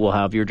always will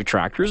have your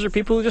detractors or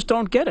people who just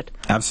don't get it.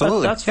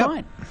 Absolutely. That's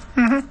fine.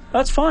 Mm-hmm.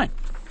 That's fine.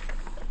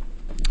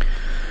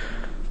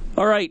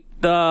 All right.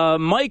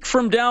 Mike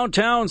from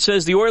downtown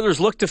says the Oilers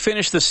look to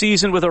finish the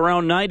season with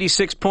around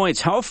 96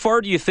 points. How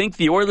far do you think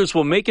the Oilers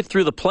will make it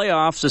through the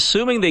playoffs,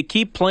 assuming they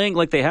keep playing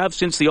like they have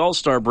since the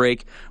All-Star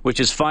break, which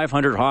is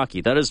 500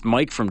 hockey? That is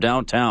Mike from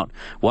downtown.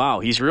 Wow,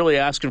 he's really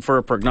asking for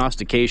a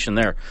prognostication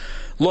there.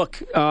 Look,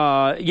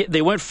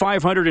 they went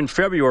 500 in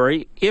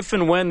February. If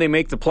and when they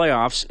make the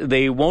playoffs,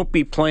 they won't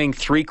be playing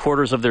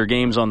 3/4 of their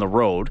games on the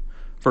road,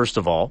 first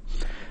of all.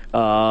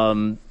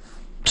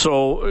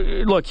 So,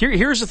 look,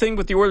 here's the thing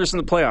with the Oilers in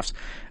the playoffs.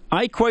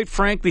 I quite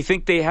frankly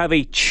think they have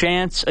a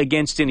chance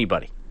against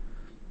anybody.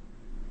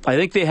 I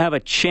think they have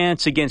a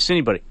chance against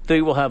anybody. They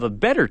will have a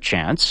better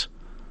chance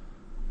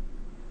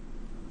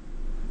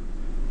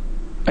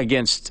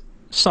against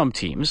some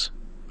teams.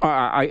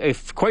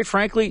 Quite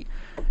frankly,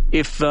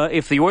 if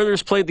the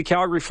Oilers played the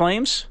Calgary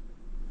Flames,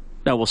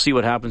 now we'll see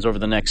what happens over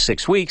the next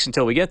 6 weeks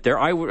until we get there,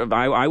 I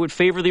would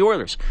favor the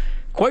Oilers.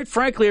 Quite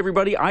frankly,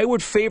 everybody, I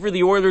would favor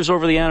the Oilers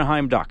over the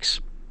Anaheim Ducks.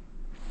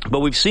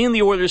 But we've seen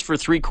the Oilers for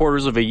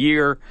 3/4 of a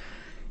year,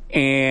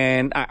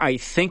 and I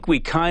think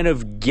we kind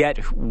of get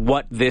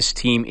what this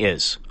team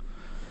is.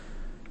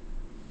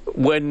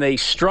 When they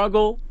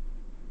struggle,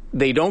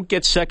 they don't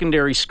get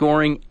secondary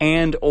scoring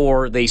and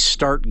or they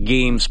start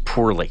games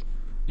poorly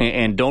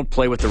and don't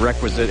play with the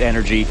requisite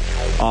energy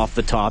off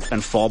the top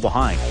and fall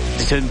behind.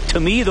 To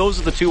me, those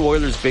are the two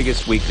Oilers'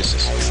 biggest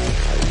weaknesses.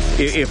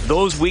 If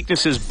those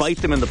weaknesses bite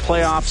them in the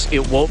playoffs,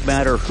 it won't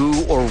matter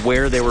who or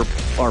where they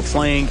are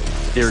playing.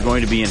 They're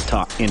going to be in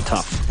tough.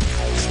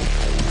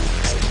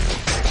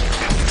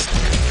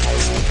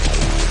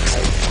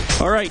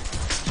 All right.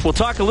 We'll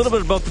talk a little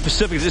bit about the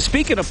Pacific.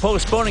 Speaking of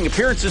postponing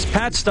appearances,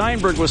 Pat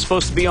Steinberg was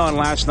supposed to be on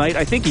last night.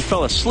 I think he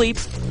fell asleep.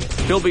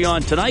 He'll be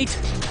on tonight.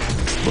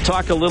 We'll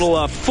talk a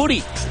little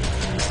footy.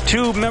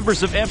 Two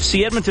members of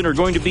FC Edmonton are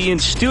going to be in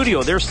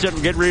studio. They're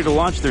getting ready to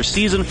launch their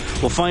season.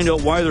 We'll find out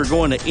why they're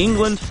going to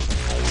England.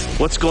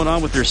 What's going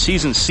on with their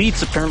season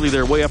seats? Apparently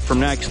they're way up from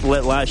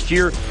last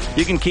year.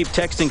 You can keep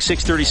texting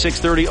 630,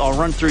 630. I'll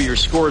run through your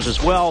scores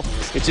as well.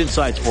 It's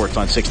Inside Sports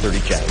on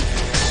 630 Chat.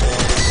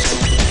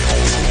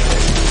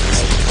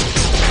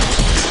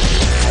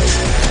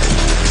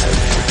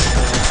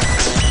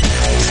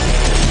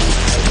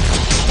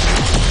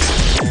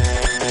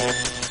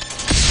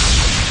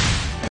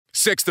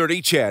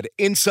 .630 CHED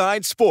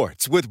Inside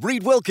Sports with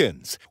Reed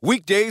Wilkins.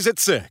 Weekdays at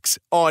 6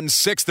 on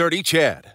 630 CHED.